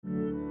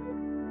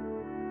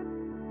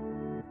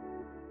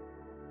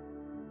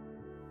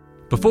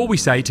Before we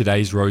say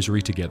today's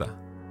rosary together,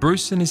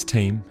 Bruce and his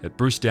team at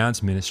Bruce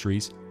Downs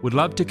Ministries would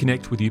love to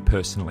connect with you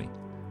personally.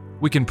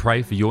 We can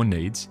pray for your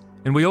needs,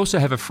 and we also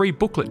have a free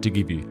booklet to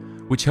give you,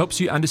 which helps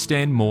you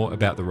understand more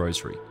about the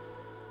rosary.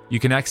 You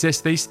can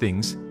access these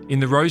things in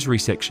the rosary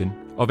section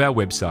of our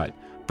website,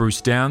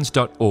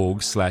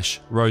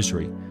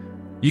 brucedowns.org/rosary.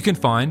 You can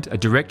find a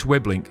direct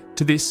web link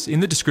to this in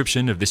the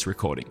description of this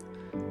recording.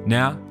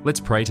 Now, let's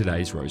pray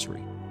today's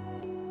rosary.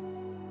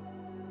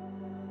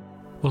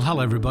 Well,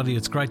 hello everybody,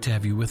 it's great to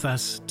have you with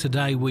us.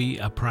 Today we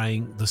are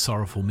praying the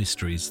Sorrowful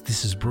Mysteries.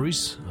 This is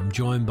Bruce. I'm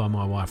joined by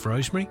my wife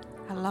Rosemary.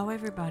 Hello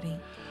everybody.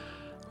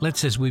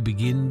 Let's, as we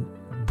begin,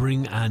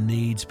 bring our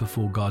needs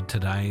before God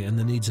today and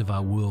the needs of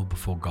our world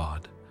before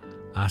God,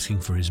 asking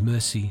for His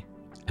mercy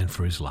and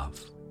for His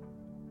love.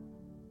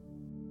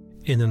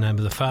 In the name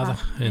of the Father,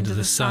 and of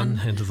the Son,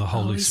 and of the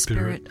Holy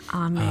Spirit.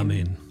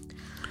 Amen.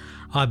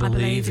 I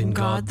believe in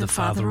God the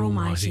Father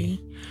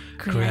Almighty,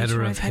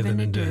 Creator of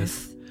heaven and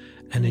earth,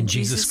 and in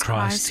Jesus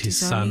Christ, His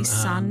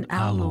Son,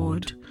 our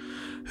Lord,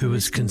 who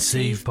was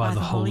conceived by the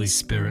Holy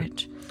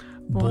Spirit,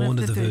 born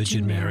of the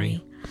Virgin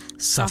Mary,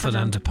 suffered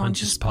under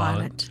Pontius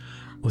Pilate,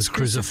 was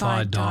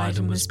crucified, died,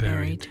 and was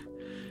buried.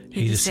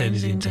 He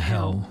descended into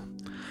hell.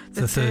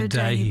 The third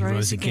day He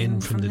rose again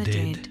from the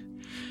dead.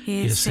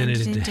 He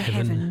ascended into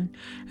heaven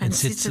and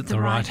sits at the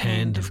right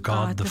hand of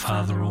God the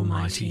Father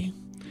Almighty.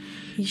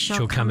 He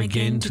shall come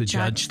again to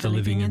judge the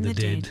living and the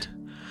dead.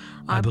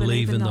 I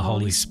believe in the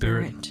Holy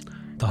Spirit,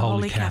 the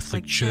Holy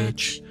Catholic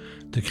Church,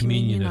 the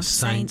communion of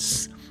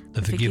saints,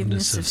 the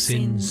forgiveness of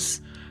sins,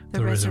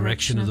 the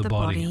resurrection of the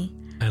body,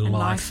 and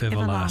life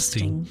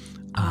everlasting.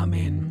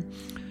 Amen.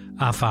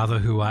 Our Father,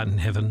 who art in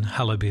heaven,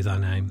 hallowed be thy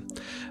name.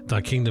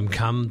 Thy kingdom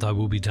come, thy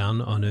will be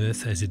done on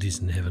earth as it is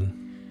in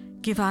heaven.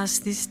 Give us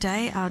this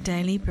day our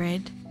daily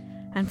bread,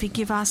 and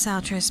forgive us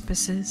our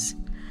trespasses,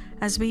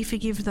 as we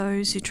forgive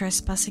those who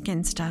trespass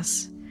against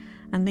us.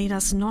 And lead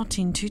us not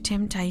into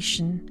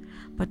temptation,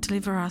 but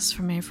deliver us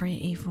from every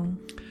evil.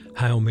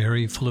 Hail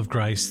Mary, full of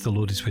grace, the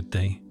Lord is with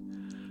thee.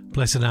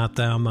 Blessed art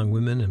thou among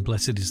women, and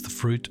blessed is the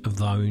fruit of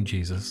thy womb,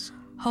 Jesus.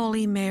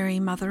 Holy Mary,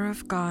 Mother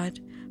of God,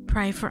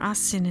 pray for us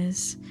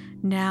sinners,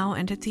 now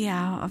and at the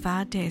hour of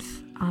our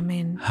death.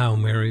 Amen. Hail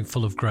Mary,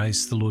 full of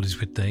grace, the Lord is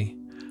with thee.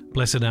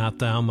 Blessed art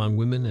thou among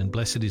women, and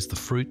blessed is the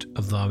fruit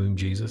of thy womb,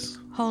 Jesus.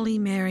 Holy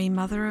Mary,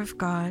 Mother of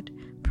God,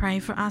 pray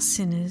for us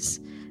sinners,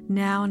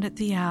 now and at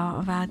the hour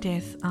of our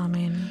death.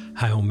 Amen.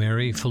 Hail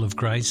Mary, full of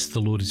grace, the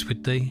Lord is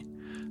with thee.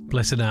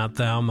 Blessed art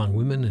thou among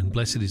women, and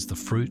blessed is the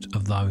fruit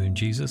of thy womb,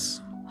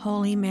 Jesus.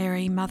 Holy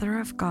Mary, Mother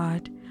of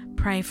God,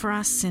 pray for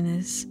us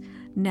sinners,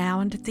 now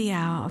and at the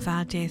hour of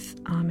our death.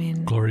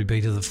 Amen. Glory be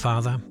to the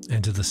Father,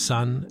 and to the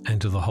Son, and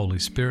to the Holy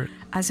Spirit.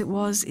 As it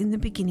was in the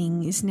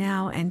beginning, is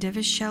now, and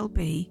ever shall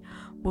be,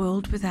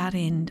 world without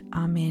end.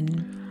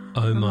 Amen.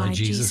 O my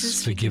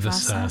Jesus, forgive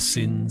us our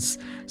sins,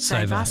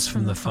 save us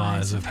from the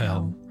fires of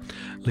hell.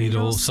 Lead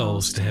all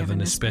souls to heaven,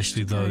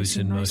 especially those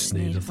in most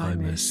need of thy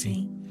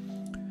mercy.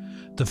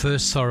 The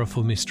first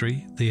sorrowful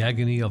mystery, the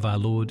agony of our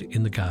Lord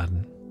in the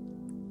garden.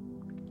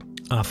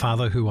 Our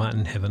Father, who art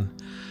in heaven,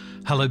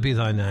 hallowed be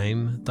thy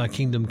name. Thy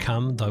kingdom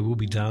come, thy will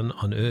be done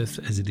on earth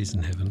as it is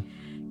in heaven.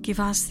 Give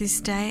us this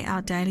day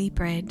our daily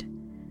bread,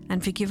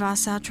 and forgive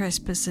us our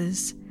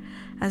trespasses,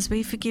 as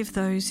we forgive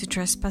those who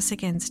trespass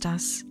against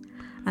us.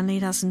 And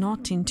lead us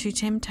not into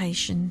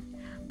temptation,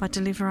 but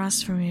deliver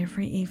us from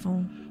every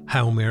evil.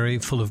 Hail Mary,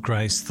 full of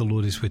grace, the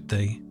Lord is with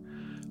thee.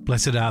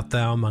 Blessed art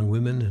thou among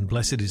women, and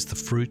blessed is the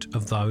fruit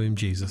of thy womb,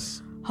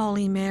 Jesus.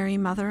 Holy Mary,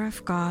 Mother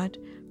of God,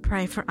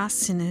 pray for us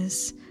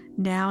sinners,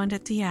 now and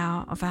at the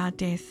hour of our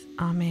death.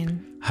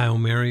 Amen. Hail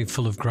Mary,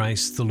 full of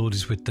grace, the Lord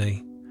is with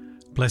thee.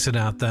 Blessed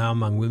art thou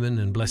among women,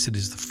 and blessed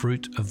is the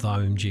fruit of thy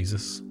womb,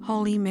 Jesus.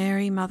 Holy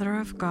Mary, Mother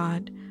of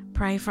God,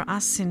 pray for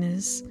us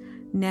sinners,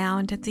 now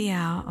and at the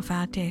hour of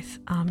our death.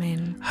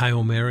 Amen.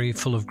 Hail Mary,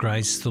 full of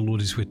grace, the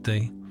Lord is with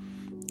thee.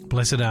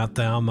 Blessed art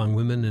thou among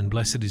women, and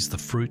blessed is the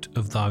fruit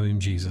of thy womb,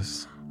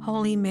 Jesus.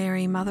 Holy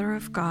Mary, Mother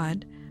of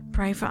God,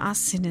 pray for us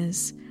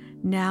sinners,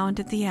 now and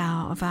at the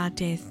hour of our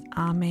death.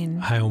 Amen.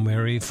 Hail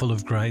Mary, full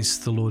of grace,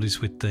 the Lord is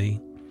with thee.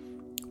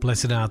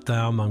 Blessed art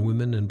thou among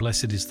women, and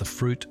blessed is the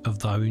fruit of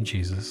thy womb,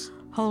 Jesus.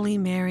 Holy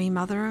Mary,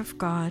 Mother of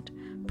God,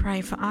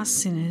 pray for us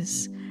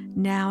sinners,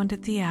 now and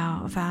at the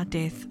hour of our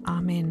death.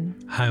 Amen.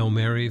 Hail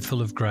Mary,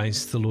 full of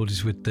grace, the Lord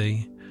is with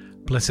thee.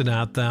 Blessed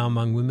art thou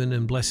among women,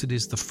 and blessed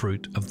is the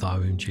fruit of thy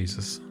womb,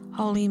 Jesus.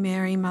 Holy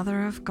Mary,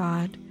 Mother of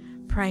God,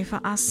 pray for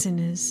us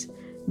sinners,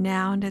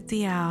 now and at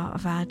the hour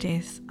of our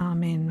death.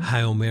 Amen.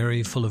 Hail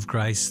Mary, full of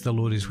grace, the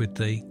Lord is with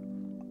thee.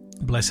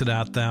 Blessed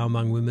art thou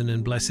among women,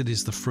 and blessed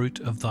is the fruit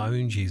of thy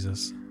womb,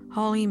 Jesus.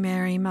 Holy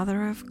Mary,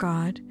 Mother of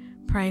God,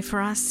 pray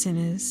for us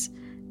sinners,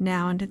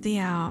 now and at the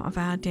hour of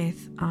our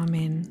death.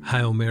 Amen.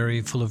 Hail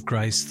Mary, full of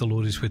grace, the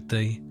Lord is with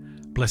thee.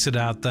 Blessed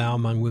art thou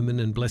among women,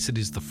 and blessed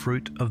is the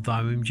fruit of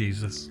thy womb,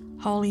 Jesus.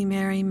 Holy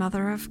Mary,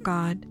 Mother of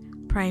God,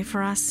 pray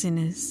for us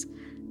sinners,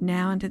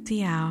 now and at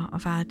the hour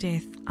of our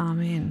death.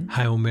 Amen.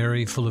 Hail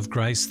Mary, full of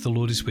grace, the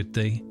Lord is with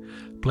thee.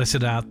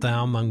 Blessed art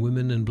thou among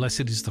women, and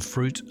blessed is the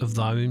fruit of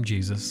thy womb,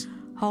 Jesus.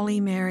 Holy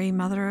Mary,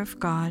 Mother of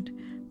God,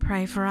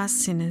 pray for us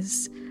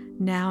sinners,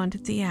 now and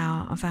at the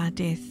hour of our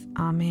death.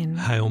 Amen.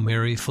 Hail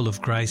Mary, full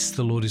of grace,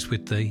 the Lord is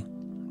with thee.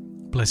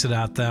 Blessed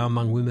art thou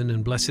among women,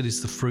 and blessed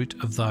is the fruit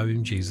of thy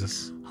womb,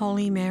 Jesus.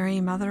 Holy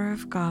Mary, Mother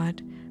of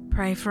God,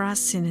 pray for us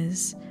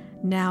sinners,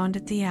 now and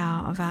at the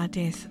hour of our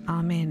death.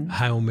 Amen.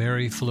 Hail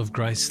Mary, full of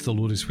grace, the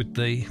Lord is with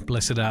thee.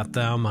 Blessed art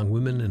thou among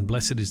women, and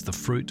blessed is the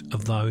fruit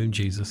of thy womb,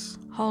 Jesus.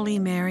 Holy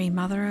Mary,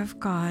 Mother of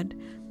God,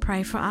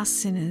 pray for us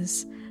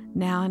sinners,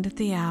 now and at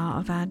the hour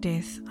of our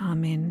death.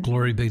 Amen.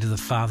 Glory be to the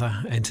Father,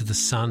 and to the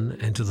Son,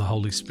 and to the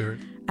Holy Spirit.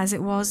 As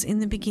it was in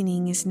the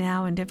beginning, is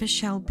now, and ever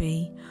shall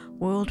be,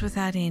 world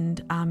without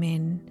end.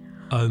 Amen.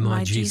 O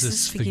my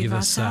Jesus, forgive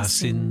us our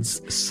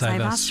sins, save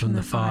us from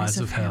the fires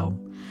of hell.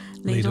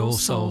 Lead all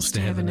souls to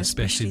heaven,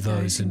 especially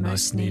those in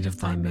most need of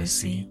thy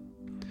mercy.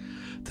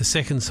 The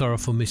second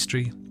sorrowful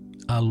mystery,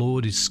 our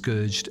Lord is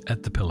scourged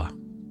at the pillar.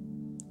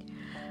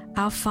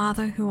 Our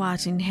Father, who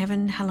art in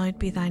heaven, hallowed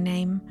be thy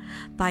name.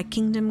 Thy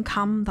kingdom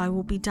come, thy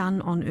will be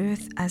done on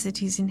earth as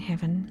it is in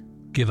heaven.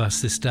 Give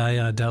us this day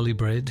our daily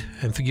bread,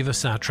 and forgive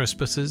us our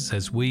trespasses,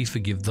 as we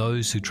forgive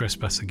those who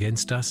trespass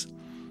against us.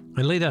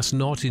 And lead us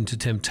not into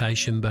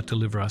temptation, but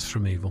deliver us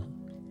from evil.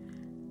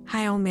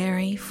 Hail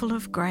Mary, full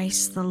of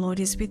grace, the Lord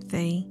is with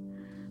thee.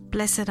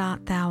 Blessed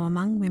art thou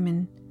among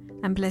women,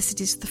 and blessed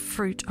is the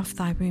fruit of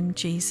thy womb,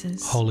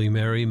 Jesus. Holy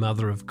Mary,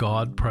 Mother of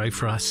God, pray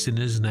for us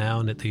sinners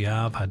now and at the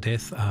hour of our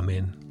death.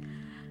 Amen.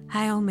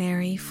 Hail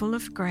Mary, full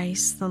of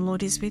grace, the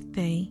Lord is with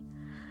thee.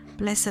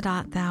 Blessed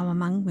art thou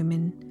among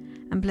women,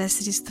 and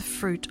blessed is the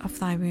fruit of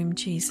thy womb,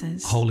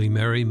 Jesus. Holy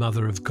Mary,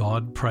 Mother of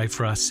God, pray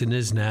for us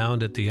sinners now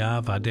and at the hour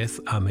of our death.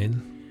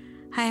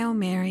 Amen. Hail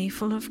Mary,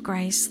 full of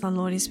grace, the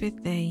Lord is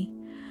with thee.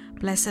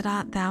 Blessed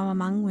art thou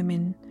among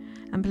women,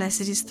 and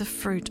blessed is the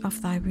fruit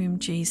of thy womb,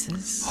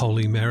 Jesus.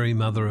 Holy Mary,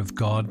 Mother of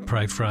God,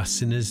 pray for us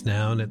sinners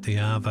now and at the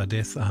hour of our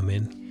death.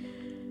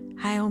 Amen.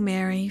 Hail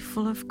Mary,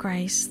 full of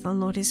grace, the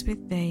Lord is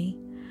with thee.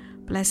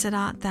 Blessed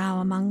art thou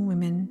among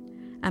women,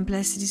 and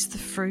blessed is the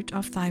fruit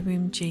of thy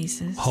womb,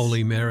 Jesus.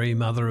 Holy Mary,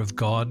 Mother of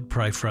God,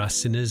 pray for us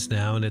sinners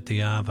now and at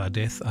the hour of our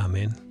death.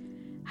 Amen.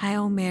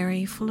 Hail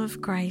Mary, full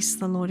of grace,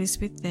 the Lord is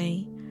with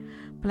thee.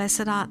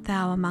 Blessed art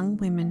thou among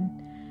women,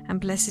 and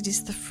blessed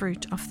is the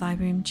fruit of thy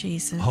womb,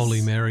 Jesus.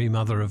 Holy Mary,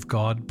 Mother of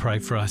God, pray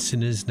for us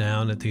sinners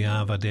now and at the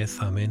hour of our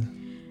death.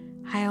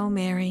 Amen. Hail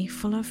Mary,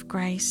 full of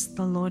grace,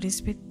 the Lord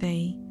is with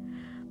thee.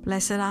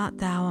 Blessed art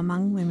thou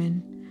among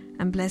women,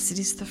 and blessed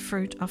is the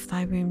fruit of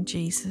thy womb,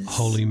 Jesus.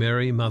 Holy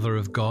Mary, Mother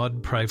of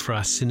God, pray for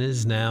us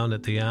sinners now and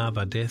at the hour of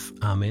our death.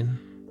 Amen.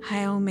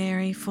 Hail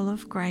Mary, full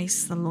of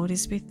grace, the Lord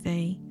is with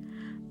thee.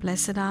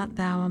 Blessed art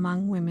thou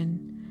among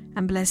women,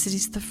 and blessed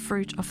is the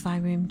fruit of thy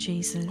womb,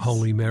 Jesus.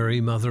 Holy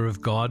Mary, Mother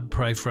of God,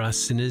 pray for us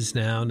sinners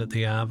now and at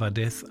the hour of our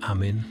death.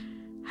 Amen.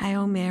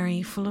 Hail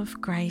Mary, full of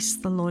grace,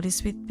 the Lord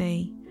is with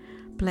thee.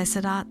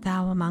 Blessed art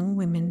thou among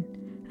women,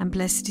 and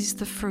blessed is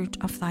the fruit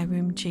of thy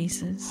womb,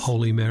 Jesus.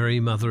 Holy Mary,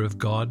 Mother of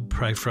God,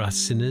 pray for us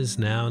sinners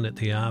now and at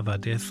the hour of our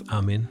death.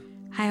 Amen.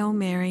 Hail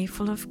Mary,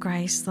 full of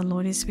grace, the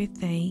Lord is with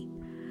thee.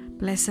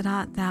 Blessed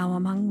art thou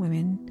among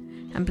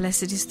women, and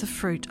blessed is the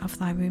fruit of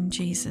thy womb,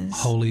 Jesus.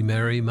 Holy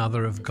Mary,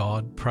 Mother of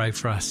God, pray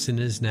for us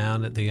sinners now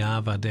and at the hour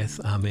of our death.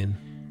 Amen.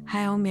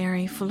 Hail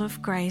Mary, full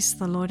of grace,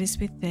 the Lord is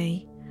with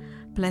thee.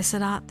 Blessed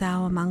art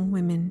thou among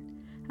women,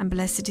 and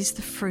blessed is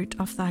the fruit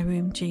of thy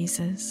womb,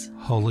 Jesus.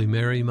 Holy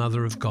Mary,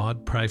 Mother of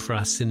God, pray for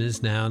us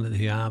sinners now and at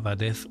the hour of our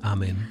death.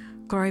 Amen.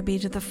 Glory be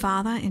to the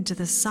Father, and to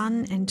the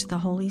Son, and to the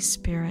Holy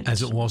Spirit.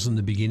 As it was in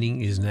the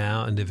beginning, is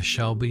now, and ever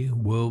shall be,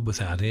 world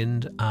without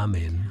end.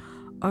 Amen.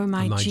 O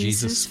my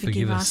Jesus,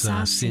 forgive us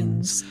our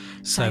sins,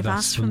 save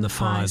us from the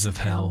fires of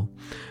hell.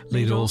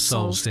 Lead all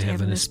souls to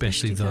heaven,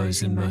 especially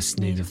those in most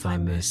need of thy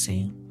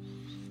mercy.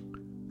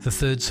 The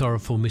third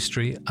sorrowful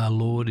mystery, our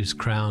Lord is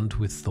crowned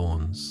with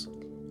thorns.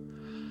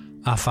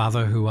 Our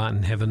Father, who art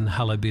in heaven,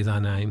 hallowed be thy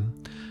name.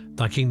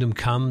 Thy kingdom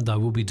come, thy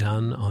will be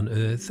done on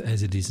earth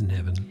as it is in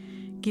heaven.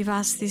 Give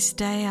us this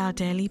day our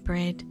daily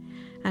bread,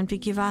 and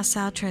forgive us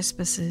our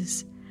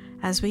trespasses,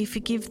 as we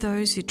forgive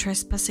those who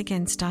trespass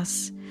against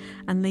us.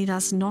 And lead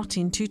us not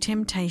into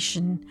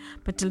temptation,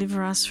 but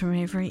deliver us from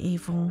every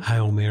evil.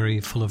 Hail Mary,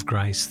 full of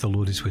grace, the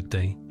Lord is with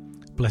thee.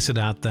 Blessed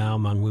art thou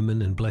among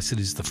women, and blessed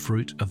is the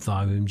fruit of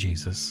thy womb,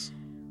 Jesus.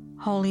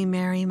 Holy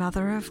Mary,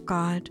 Mother of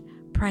God,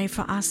 pray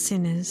for us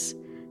sinners,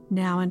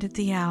 now and at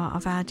the hour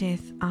of our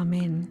death.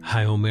 Amen.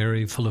 Hail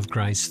Mary, full of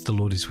grace, the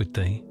Lord is with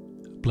thee.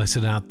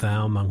 Blessed art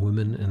thou among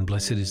women, and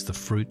blessed is the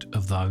fruit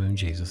of thy womb,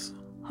 Jesus.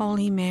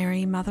 Holy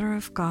Mary, Mother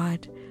of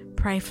God,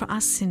 pray for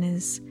us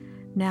sinners,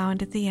 now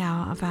and at the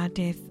hour of our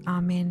death.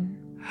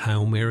 Amen.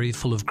 Hail Mary,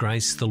 full of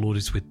grace, the Lord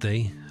is with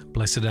thee.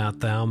 Blessed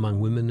art thou among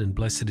women, and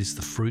blessed is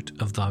the fruit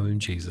of thy womb,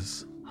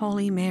 Jesus.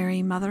 Holy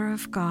Mary, Mother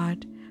of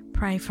God,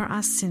 pray for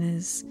us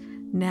sinners,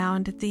 now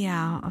and at the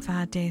hour of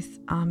our death.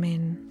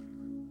 Amen.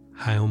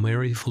 Hail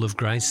Mary, full of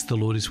grace, the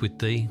Lord is with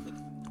thee.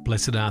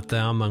 Blessed art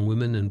thou among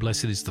women, and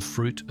blessed is the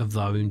fruit of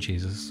thy womb,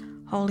 Jesus.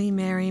 Holy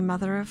Mary,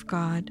 Mother of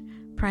God,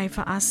 pray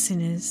for us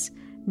sinners,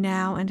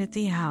 now and at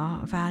the hour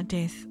of our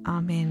death.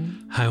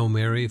 Amen. Hail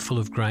Mary, full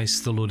of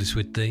grace, the Lord is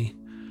with thee.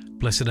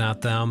 Blessed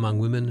art thou among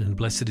women, and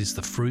blessed is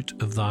the fruit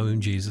of thy womb,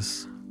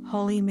 Jesus.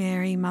 Holy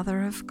Mary,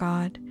 Mother of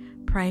God,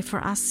 pray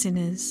for us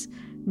sinners,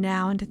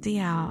 now and at the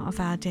hour of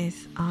our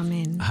death.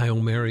 Amen.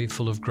 Hail Mary,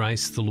 full of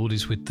grace, the Lord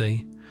is with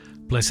thee.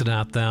 Blessed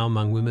art thou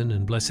among women,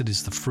 and blessed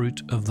is the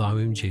fruit of thy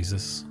womb,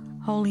 Jesus.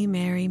 Holy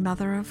Mary,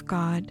 Mother of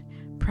God,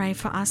 pray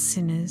for us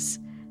sinners,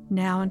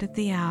 now and at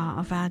the hour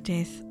of our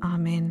death.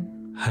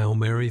 Amen. Hail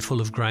Mary, full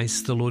of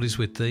grace, the Lord is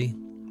with thee.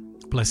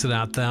 Blessed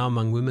art thou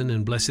among women,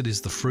 and blessed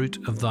is the fruit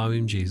of thy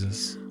womb,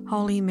 Jesus.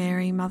 Holy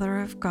Mary, Mother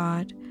of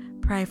God,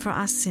 pray for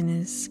us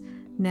sinners,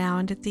 now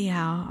and at the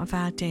hour of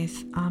our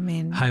death.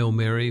 Amen. Hail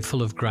Mary,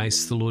 full of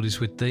grace, the Lord is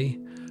with thee.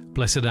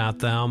 Blessed art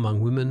thou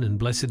among women, and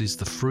blessed is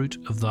the fruit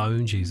of thy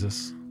womb,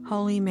 Jesus.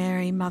 Holy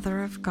Mary,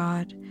 Mother of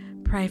God,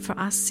 pray for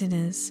us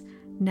sinners,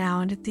 now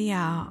and at the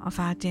hour of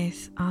our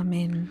death.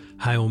 Amen.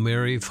 Hail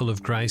Mary, full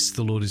of grace,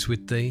 the Lord is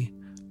with thee.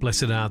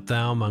 Blessed art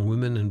thou among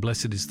women, and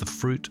blessed is the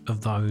fruit of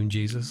thy womb,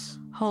 Jesus.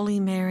 Holy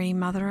Mary,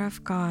 Mother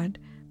of God,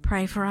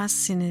 pray for us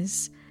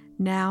sinners,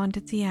 now and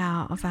at the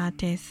hour of our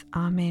death.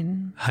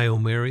 Amen. Hail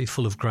Mary,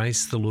 full of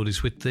grace, the Lord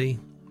is with thee.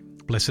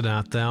 Blessed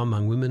art thou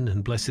among women,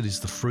 and blessed is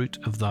the fruit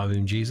of thy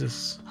womb,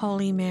 Jesus.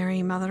 Holy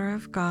Mary, Mother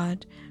of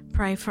God,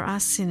 pray for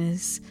us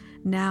sinners,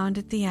 now and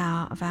at the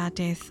hour of our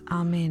death.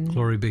 Amen.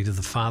 Glory be to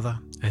the Father,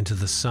 and to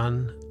the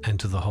Son, and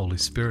to the Holy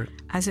Spirit.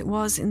 As it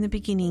was in the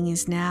beginning,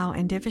 is now,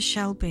 and ever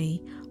shall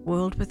be,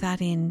 world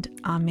without end.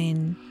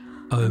 Amen.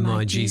 O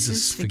my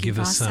Jesus, forgive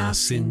us our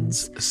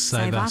sins,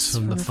 save us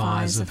from the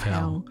fires of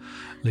hell.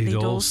 Lead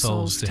all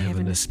souls to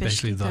heaven,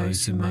 especially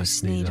those who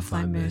most need of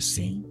thy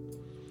mercy.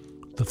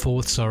 The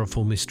fourth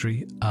sorrowful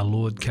mystery, our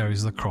Lord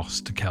carries the cross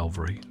to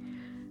Calvary.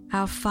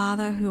 Our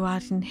Father, who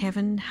art in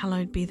heaven,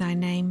 hallowed be thy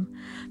name.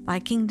 Thy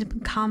kingdom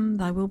come,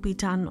 thy will be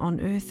done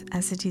on earth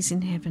as it is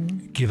in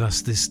heaven. Give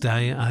us this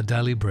day our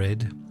daily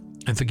bread,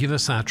 and forgive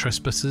us our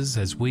trespasses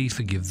as we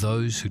forgive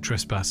those who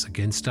trespass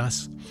against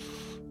us.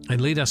 And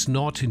lead us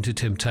not into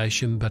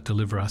temptation, but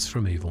deliver us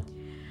from evil.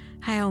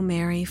 Hail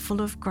Mary,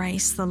 full of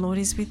grace, the Lord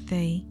is with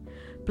thee.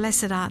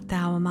 Blessed art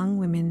thou among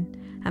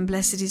women, and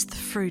blessed is the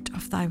fruit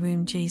of thy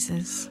womb,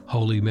 Jesus.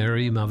 Holy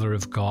Mary, Mother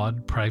of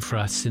God, pray for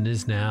us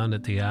sinners now and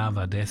at the hour of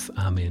our death.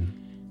 Amen.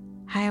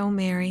 Hail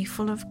Mary,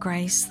 full of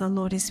grace, the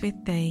Lord is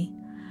with thee.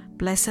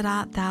 Blessed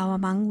art thou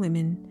among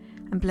women,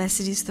 and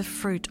blessed is the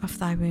fruit of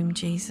thy womb,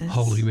 Jesus.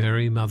 Holy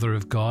Mary, Mother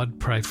of God,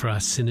 pray for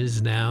us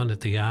sinners now and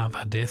at the hour of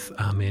our death.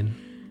 Amen.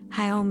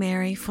 Hail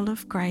Mary, full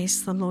of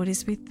grace, the Lord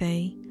is with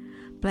thee.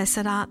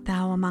 Blessed art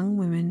thou among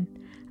women,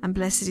 and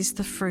blessed is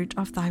the fruit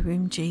of thy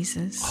womb,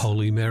 Jesus.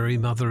 Holy Mary,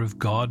 Mother of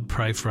God,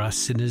 pray for us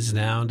sinners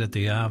now and at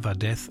the hour of our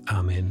death.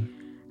 Amen.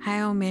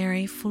 Hail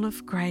Mary, full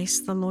of grace,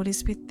 the Lord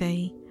is with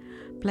thee.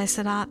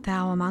 Blessed art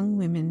thou among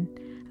women,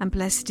 and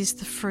blessed is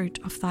the fruit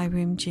of thy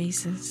womb,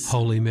 Jesus.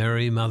 Holy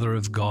Mary, Mother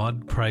of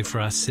God, pray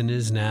for us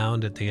sinners now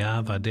and at the hour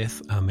of our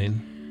death.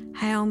 Amen.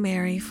 Hail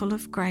Mary, full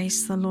of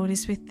grace, the Lord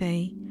is with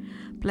thee.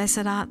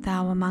 Blessed art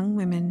thou among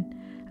women,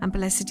 and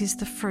blessed is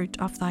the fruit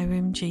of thy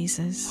womb,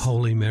 Jesus.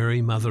 Holy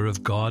Mary, Mother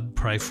of God,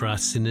 pray for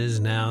us sinners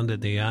now and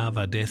at the hour of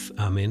our death.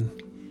 Amen.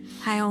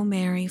 Hail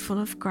Mary, full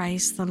of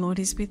grace, the Lord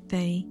is with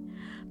thee.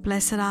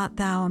 Blessed art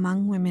thou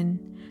among women,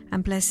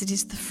 and blessed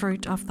is the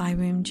fruit of thy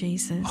womb,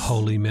 Jesus.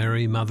 Holy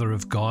Mary, Mother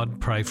of God,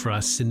 pray for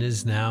us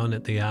sinners now and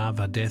at the hour of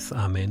our death.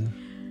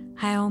 Amen.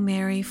 Hail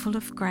Mary, full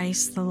of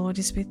grace, the Lord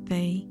is with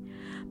thee.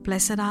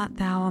 Blessed art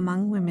thou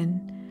among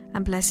women,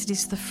 and blessed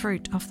is the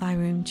fruit of thy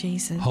womb,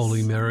 Jesus.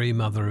 Holy Mary,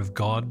 Mother of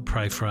God,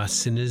 pray for us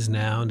sinners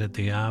now and at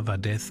the hour of our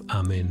death.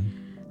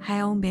 Amen.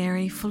 Hail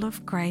Mary, full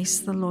of grace,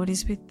 the Lord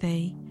is with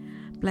thee.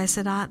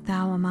 Blessed art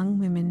thou among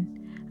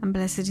women, and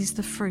blessed is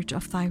the fruit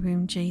of thy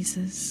womb,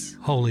 Jesus.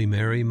 Holy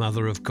Mary,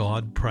 Mother of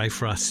God, pray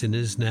for us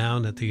sinners now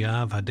and at the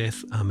hour of our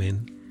death.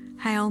 Amen.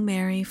 Hail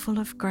Mary, full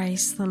of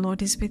grace, the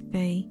Lord is with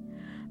thee.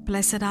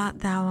 Blessed art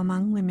thou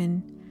among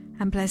women,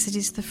 and blessed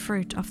is the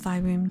fruit of thy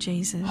womb,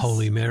 Jesus.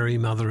 Holy Mary,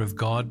 Mother of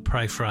God,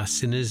 pray for us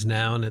sinners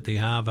now and at the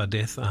hour of our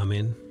death.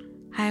 Amen.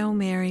 Hail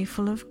Mary,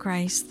 full of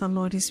grace, the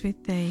Lord is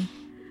with thee.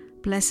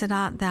 Blessed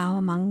art thou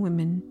among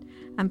women,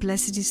 and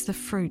blessed is the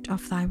fruit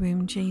of thy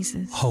womb,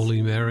 Jesus.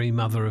 Holy Mary,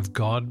 Mother of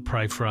God,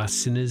 pray for us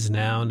sinners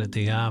now and at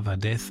the hour of our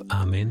death.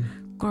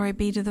 Amen. Glory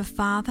be to the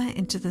Father,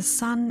 and to the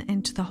Son,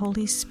 and to the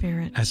Holy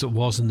Spirit. As it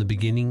was in the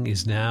beginning,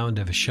 is now, and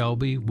ever shall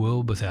be,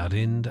 world without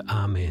end.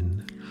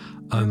 Amen.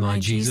 O my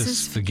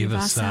Jesus, forgive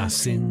us our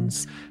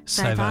sins,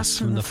 save us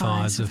from the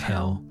fires of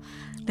hell.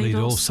 Lead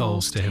all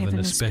souls to heaven,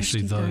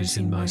 especially those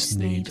in most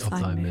need of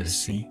thy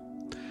mercy.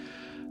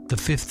 The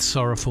fifth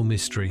sorrowful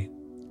mystery,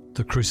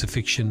 the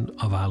crucifixion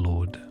of our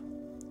Lord.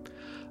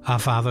 Our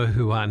Father,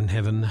 who art in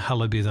heaven,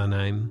 hallowed be thy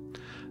name.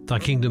 Thy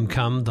kingdom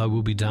come, thy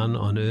will be done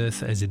on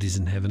earth as it is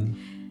in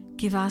heaven.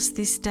 Give us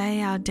this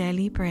day our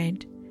daily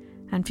bread,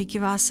 and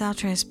forgive us our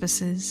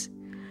trespasses,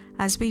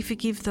 as we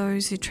forgive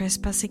those who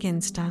trespass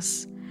against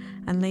us.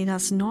 and lead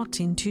us not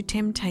into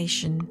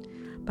temptation,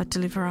 but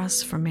deliver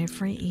us from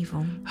every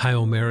evil.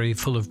 Hail Mary,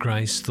 full of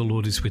grace, the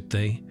Lord is with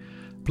thee.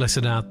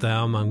 Blessed art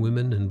thou among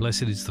women, and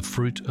blessed is the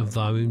fruit of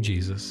thy womb,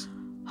 Jesus.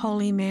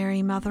 Holy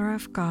Mary, Mother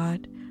of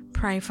God,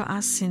 pray for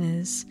us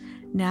sinners,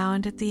 now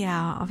and at the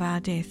hour of our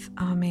death.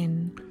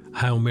 Amen.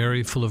 Hail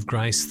Mary, full of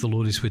grace, the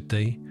Lord is with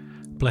thee.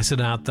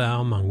 Blessed art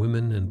thou among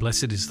women, and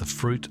blessed is the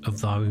fruit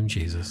of thy womb,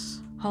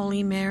 Jesus.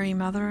 Holy Mary,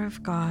 Mother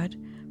of God,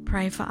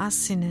 pray for us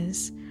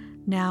sinners,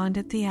 now and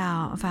at the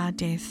hour of our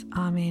death.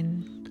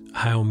 Amen.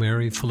 Hail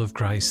Mary, full of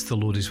grace, the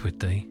Lord is with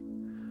thee.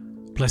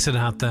 Blessed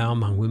art thou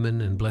among women,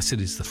 and blessed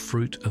is the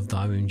fruit of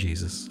thy womb,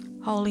 Jesus.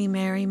 Holy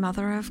Mary,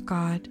 Mother of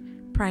God,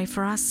 pray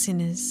for us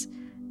sinners,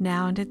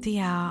 now and at the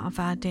hour of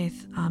our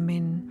death.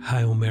 Amen.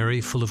 Hail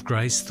Mary, full of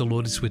grace, the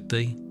Lord is with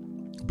thee.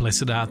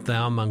 Blessed art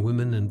thou among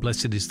women, and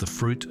blessed is the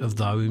fruit of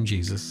thy womb,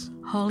 Jesus.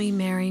 Holy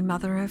Mary,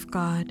 Mother of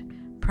God,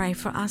 pray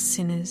for us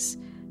sinners,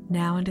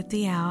 now and at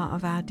the hour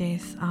of our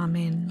death.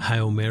 Amen.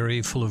 Hail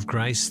Mary, full of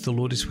grace, the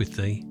Lord is with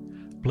thee.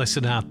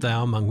 Blessed art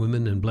thou among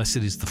women, and blessed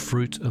is the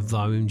fruit of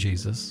thy womb,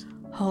 Jesus.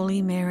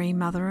 Holy Mary,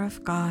 Mother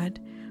of God,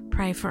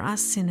 pray for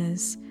us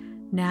sinners,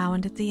 now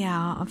and at the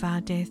hour of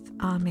our death.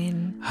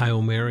 Amen.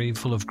 Hail Mary,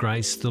 full of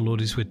grace, the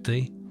Lord is with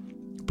thee.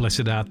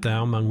 Blessed art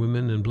thou among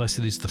women, and blessed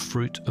is the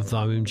fruit of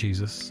thy womb,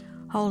 Jesus.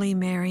 Holy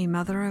Mary,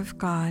 Mother of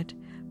God,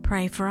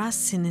 pray for us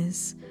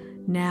sinners,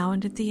 now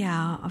and at the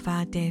hour of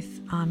our death.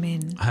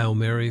 Amen. Hail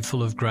Mary,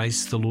 full of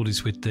grace, the Lord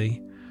is with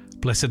thee.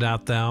 Blessed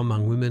art thou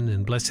among women,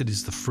 and blessed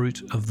is the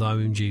fruit of thy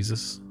womb,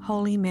 Jesus.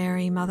 Holy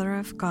Mary, Mother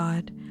of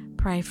God,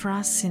 pray for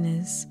us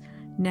sinners,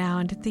 now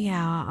and at the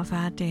hour of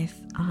our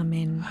death.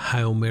 Amen.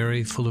 Hail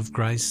Mary, full of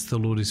grace, the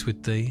Lord is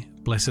with thee.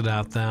 Blessed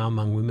art thou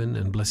among women,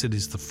 and blessed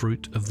is the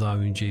fruit of thy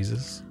womb,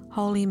 Jesus.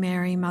 Holy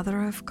Mary,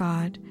 Mother of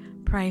God,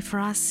 pray for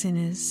us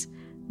sinners,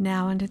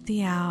 now and at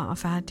the hour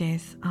of our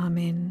death.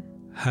 Amen.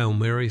 Hail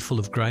Mary, full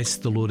of grace,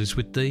 the Lord is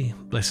with thee.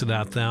 Blessed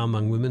art thou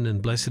among women,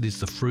 and blessed is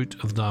the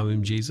fruit of thy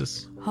womb,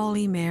 Jesus.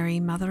 Holy Mary,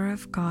 Mother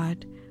of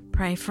God,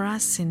 pray for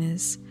us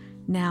sinners,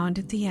 now and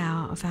at the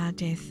hour of our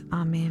death.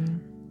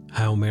 Amen.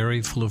 Hail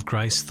Mary, full of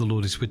grace, the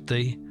Lord is with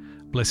thee.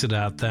 Blessed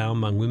art thou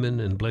among women,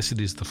 and blessed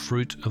is the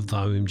fruit of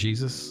thy womb,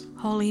 Jesus.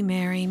 Holy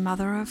Mary,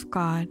 Mother of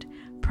God,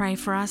 pray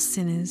for us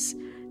sinners,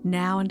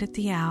 now and at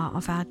the hour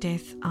of our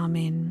death.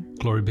 Amen.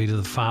 Glory be to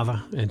the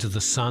Father, and to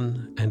the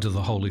Son, and to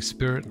the Holy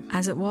Spirit.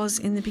 As it was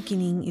in the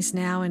beginning, is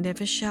now, and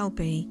ever shall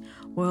be,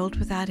 world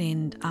without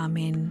end.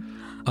 Amen.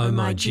 O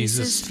my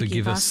Jesus,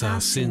 forgive us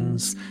our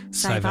sins,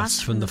 save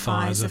us from the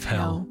fires of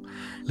hell.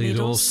 Lead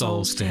all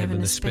souls to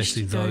heaven,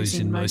 especially those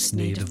in most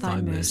need of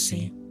thy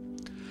mercy.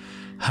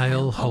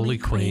 Hail, Holy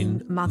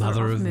Queen,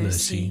 Mother of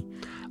Mercy,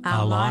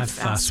 our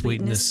life, our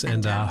sweetness,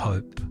 and our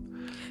hope.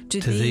 To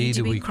thee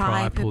do we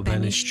cry, poor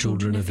banished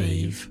children of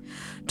Eve.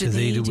 To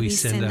thee do we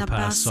send up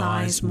our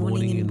sighs,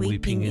 mourning and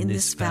weeping in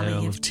this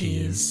valley of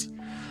tears.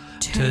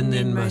 Turn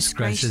then, most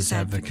gracious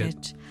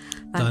Advocate,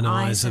 thine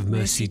eyes of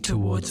mercy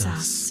towards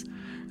us,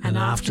 and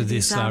after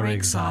this our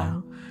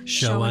exile,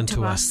 show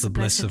unto us the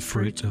blessed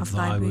fruit of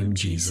thy womb,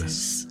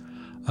 Jesus.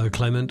 O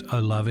clement, O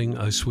loving,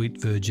 O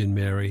sweet Virgin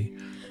Mary,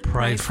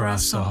 pray for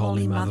us, O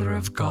Holy Mother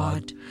of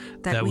God,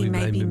 that we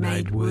may be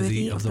made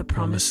worthy of the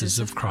promises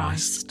of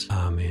Christ.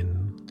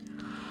 Amen.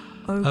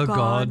 O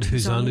God,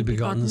 whose only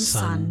begotten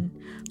Son,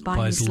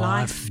 by his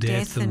life,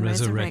 death, and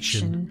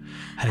resurrection,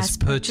 has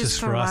purchased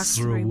for us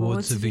the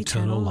rewards of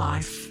eternal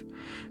life,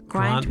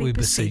 grant, we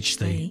beseech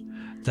thee,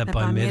 that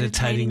by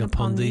meditating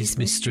upon these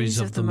mysteries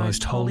of the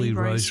most holy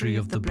Rosary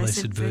of the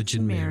Blessed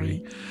Virgin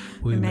Mary,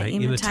 we may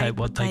imitate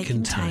what they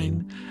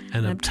contain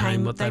and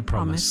obtain what they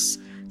promise,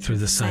 through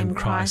the same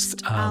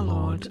Christ our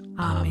Lord.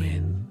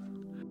 Amen.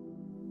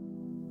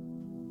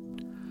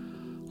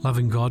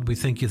 Loving God, we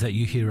thank you that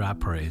you hear our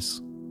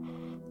prayers.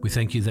 We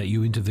thank you that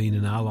you intervene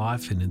in our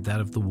life and in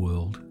that of the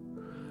world.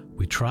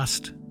 We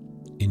trust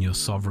in your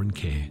sovereign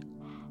care.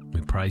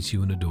 We praise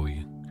you and adore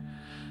you.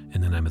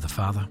 In the name of the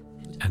Father,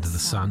 and of the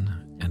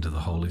Son, and of the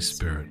Holy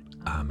Spirit.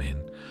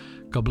 Amen.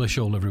 God bless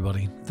you all,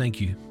 everybody.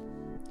 Thank you.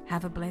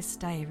 Have a blessed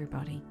day,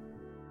 everybody.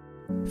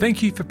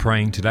 Thank you for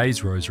praying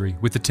today's rosary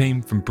with the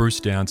team from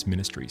Bruce Downs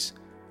Ministries.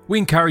 We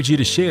encourage you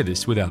to share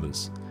this with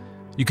others.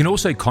 You can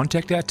also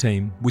contact our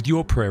team with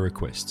your prayer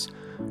requests,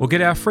 or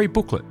get our free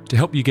booklet to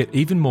help you get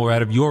even more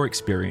out of your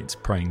experience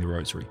praying the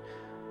rosary.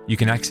 You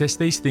can access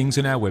these things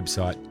on our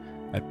website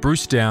at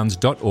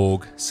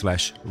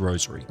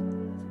brucedowns.org/rosary.